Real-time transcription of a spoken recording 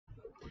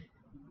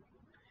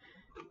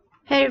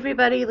Hey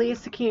everybody, Lia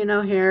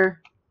Tsukino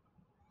here.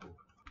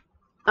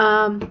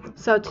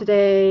 So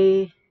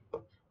today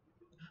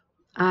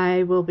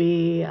I will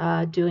be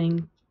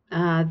doing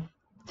uh,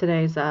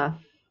 today's or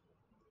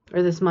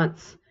this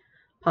month's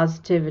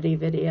positivity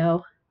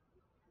video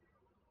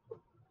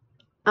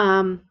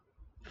um,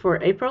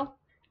 for April.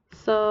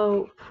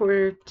 So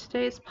for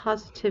today's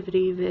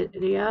positivity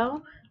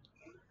video,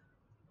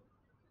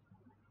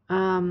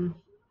 um,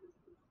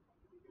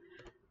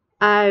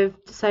 I've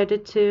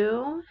decided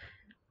to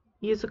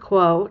use a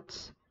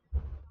quote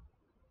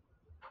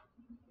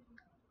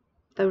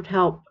that would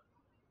help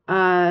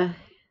all,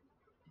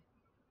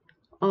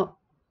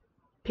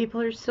 people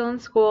who are still in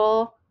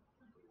school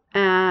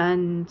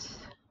and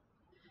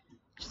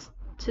just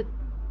to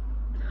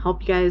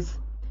help you guys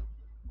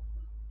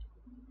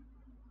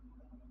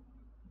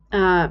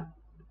uh,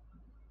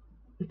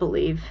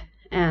 believe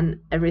and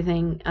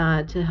everything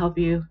to help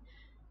you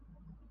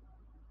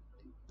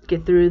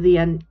get through the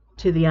end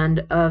to the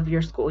end of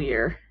your school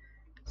year.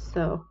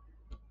 So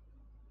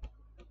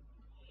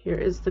here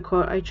is the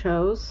quote I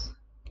chose.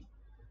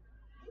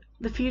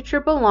 The future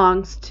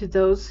belongs to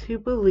those who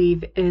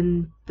believe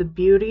in the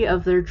beauty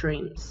of their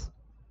dreams.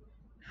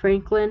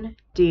 Franklin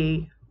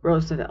D.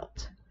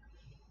 Roosevelt.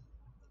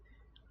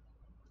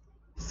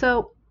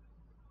 So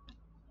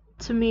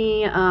to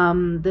me,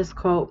 this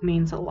quote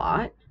means a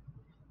lot,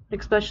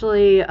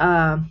 especially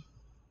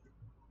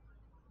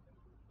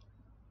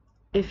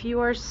if you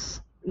are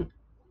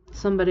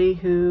somebody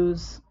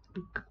who's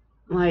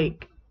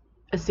like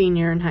a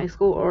senior in high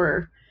school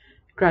or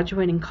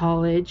graduating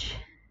college.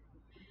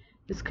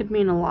 This could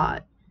mean a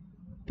lot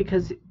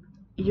because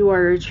you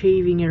are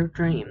achieving your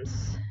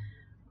dreams.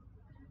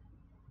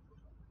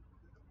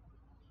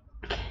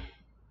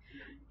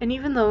 And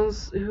even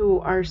those who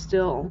are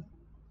still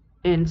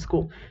in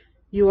school,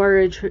 you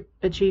are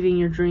achieving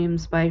your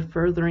dreams by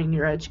furthering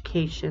your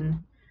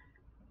education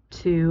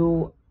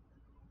to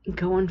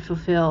go and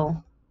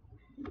fulfill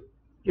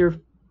your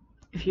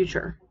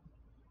future.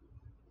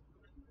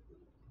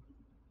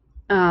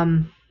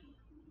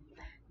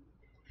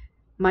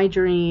 My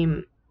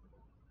dream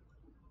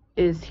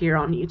is here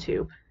on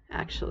YouTube,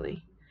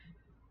 actually.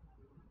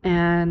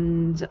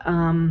 And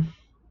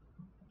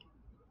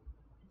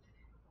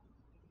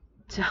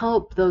to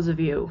help those of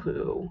you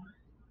who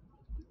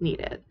need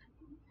it,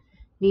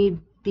 need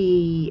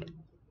the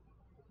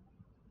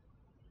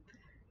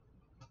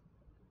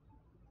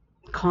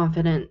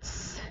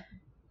confidence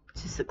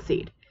to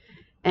succeed,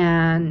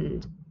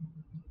 and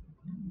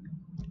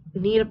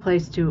need a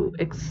place to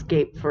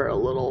escape for a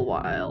little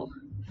while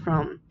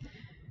from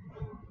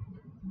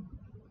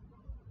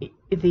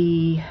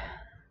the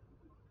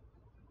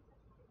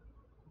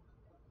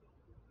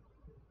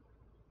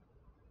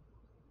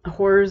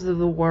horrors of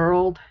the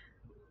world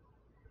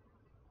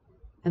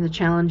and the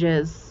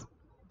challenges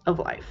of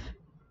life.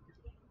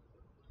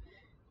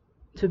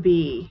 To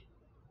be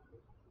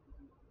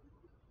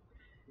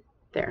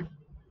there.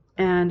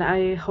 And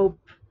I hope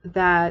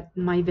that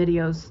my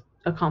videos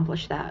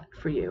accomplish that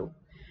for you.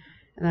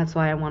 And that's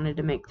why I wanted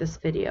to make this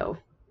video,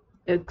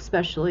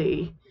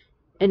 especially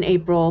in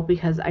April,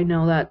 because I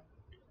know that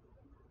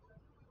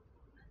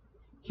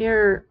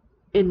here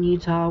in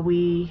Utah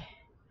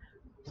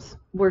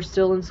we're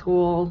still in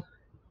school,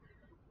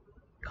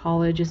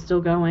 college is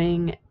still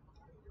going,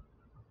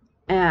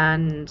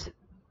 and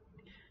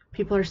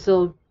people are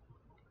still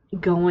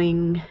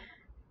going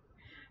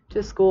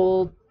to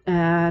school,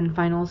 and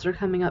finals are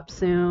coming up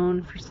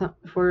soon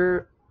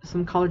for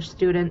some college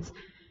students.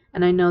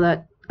 And I know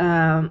that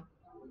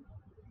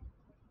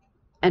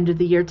end of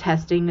the year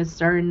testing is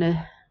starting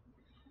to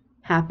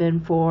happen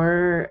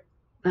for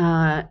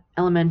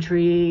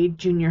elementary,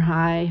 junior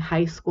high,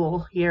 high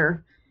school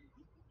here.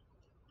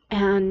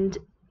 And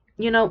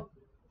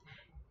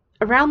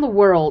around the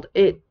world,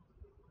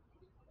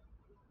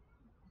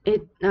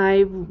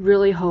 I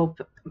really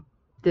hope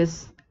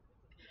this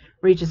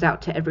reaches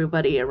out to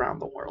everybody around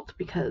the world,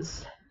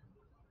 because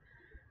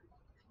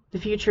the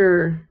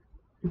future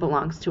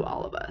belongs to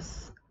all of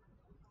us.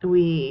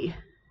 We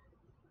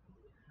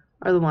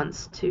are the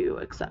ones to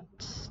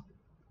accept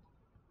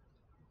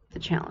the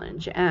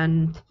challenge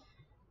and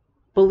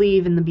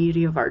believe in the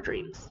beauty of our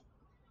dreams,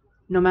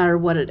 no matter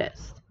what it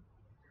is.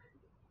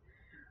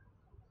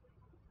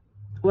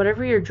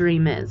 Whatever your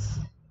dream is,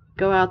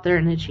 go out there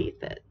and achieve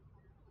it.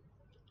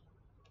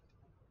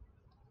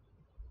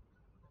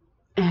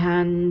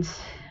 And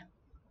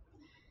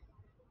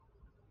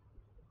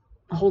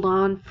hold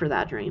on for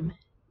that dream.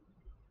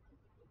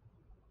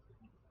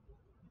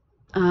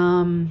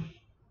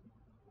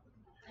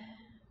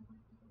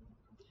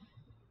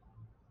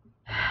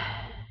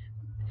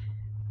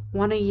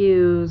 Want to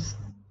use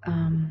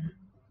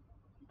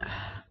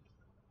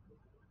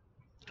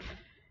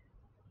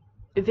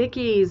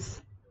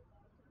Vicky's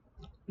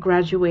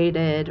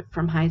graduated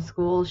from high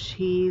school.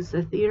 She's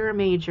a theater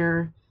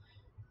major,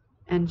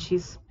 and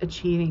she's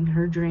achieving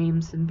her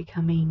dreams and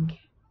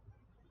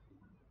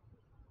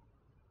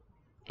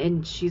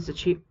she's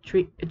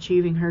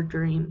achieving her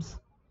dreams.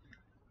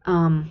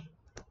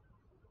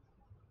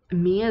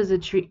 Mia's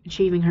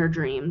achieving her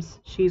dreams.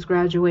 She's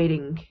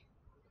graduating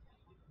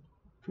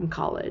from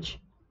college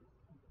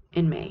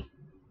in May.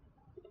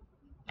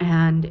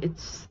 And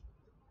it's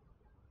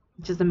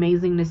just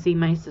amazing to see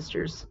my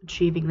sisters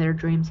achieving their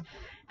dreams.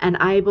 And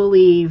I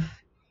believe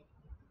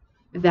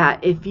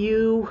that if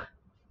you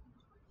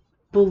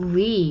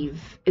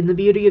believe in the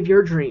beauty of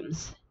your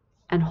dreams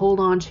and hold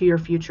on to your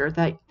future,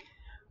 that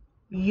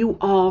you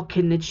all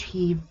can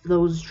achieve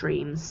those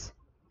dreams.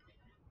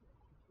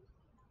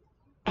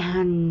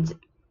 And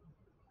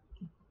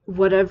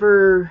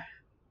whatever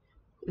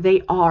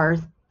they are,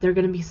 they're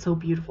going to be so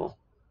beautiful.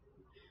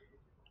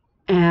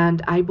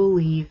 And I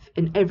believe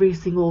in every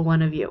single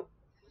one of you.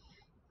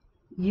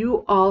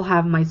 You all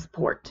have my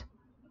support.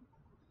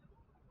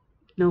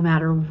 No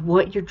matter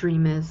what your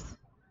dream is,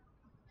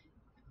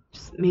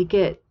 just make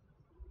it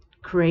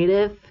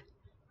creative.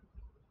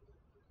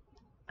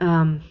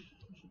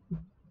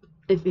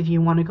 If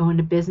you want to go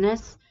into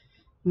business,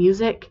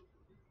 music,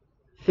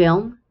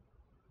 film,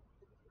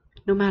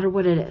 no matter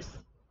what it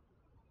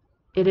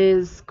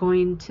is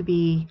going to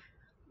be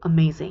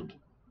amazing.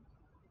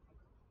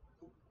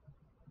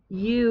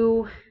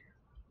 You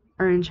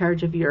are in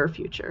charge of your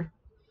future.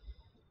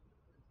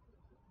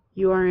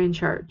 You are in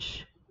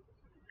charge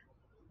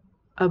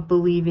of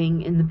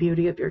believing in the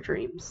beauty of your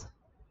dreams.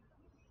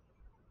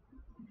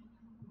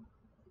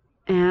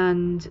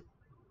 And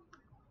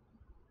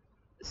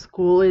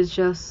school is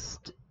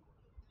just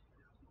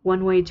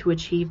one way to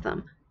achieve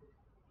them.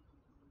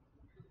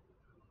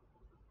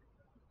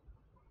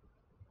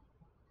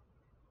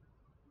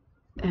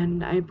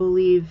 And I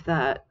believe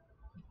that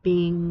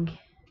being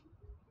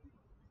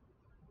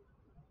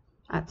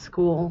at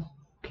school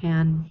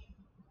can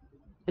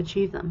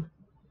achieve them.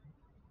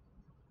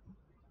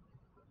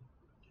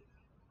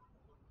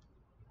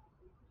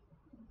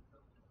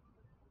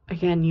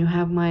 Again, you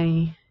have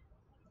my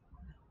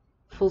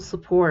full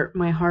support.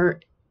 My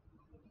heart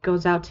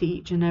goes out to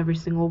each and every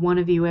single one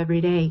of you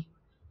every day.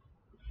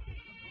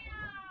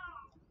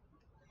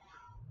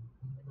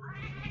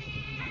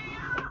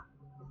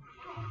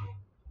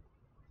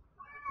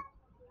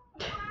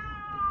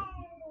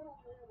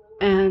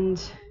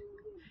 And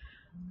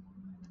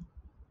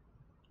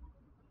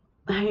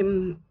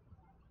I'm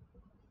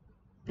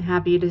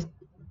happy to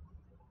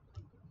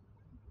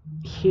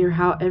hear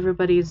how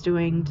everybody is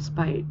doing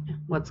despite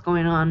what's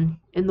going on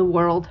in the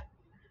world.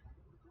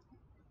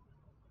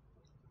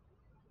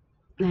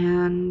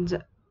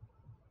 And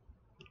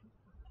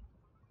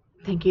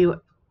thank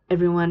you,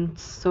 everyone,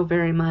 so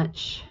very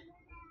much.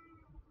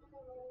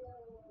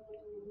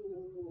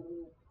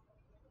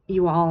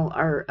 You all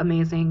are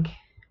amazing.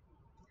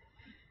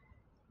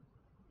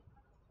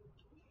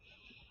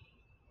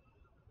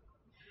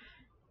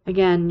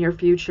 Again, your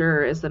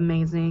future is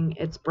amazing.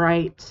 It's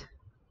bright.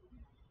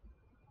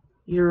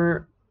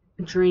 Your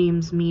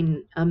dreams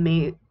mean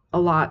a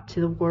lot to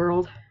the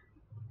world.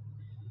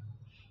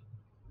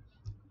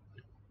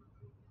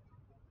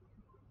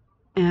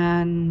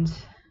 And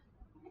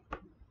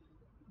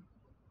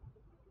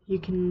you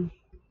can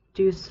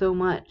do so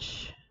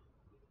much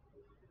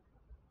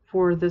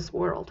for this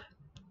world.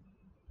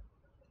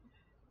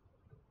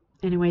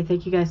 Anyway,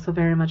 thank you guys so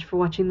very much for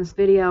watching this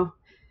video.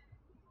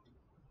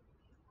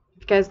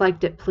 If you guys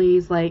liked it,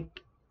 please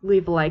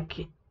leave a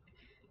like,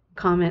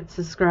 comment,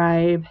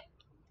 subscribe.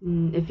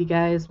 And if you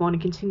guys want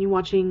to continue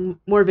watching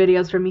more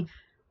videos from me,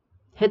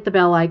 hit the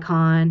bell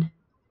icon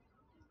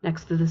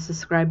next to the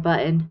subscribe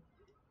button.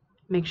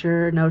 Make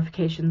sure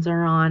notifications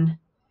are on.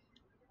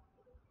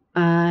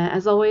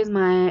 As always,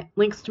 my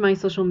links to my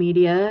social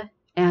media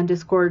and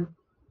Discord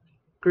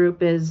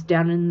group is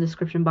down in the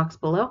description box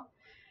below.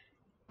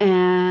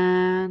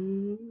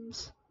 And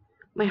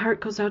my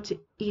heart goes out to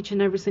each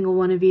and every single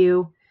one of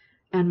you,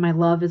 and my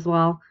love as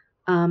well.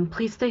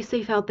 Please stay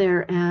safe out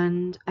there,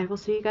 and I will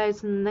see you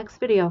guys in the next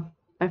video.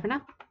 Bye for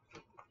now.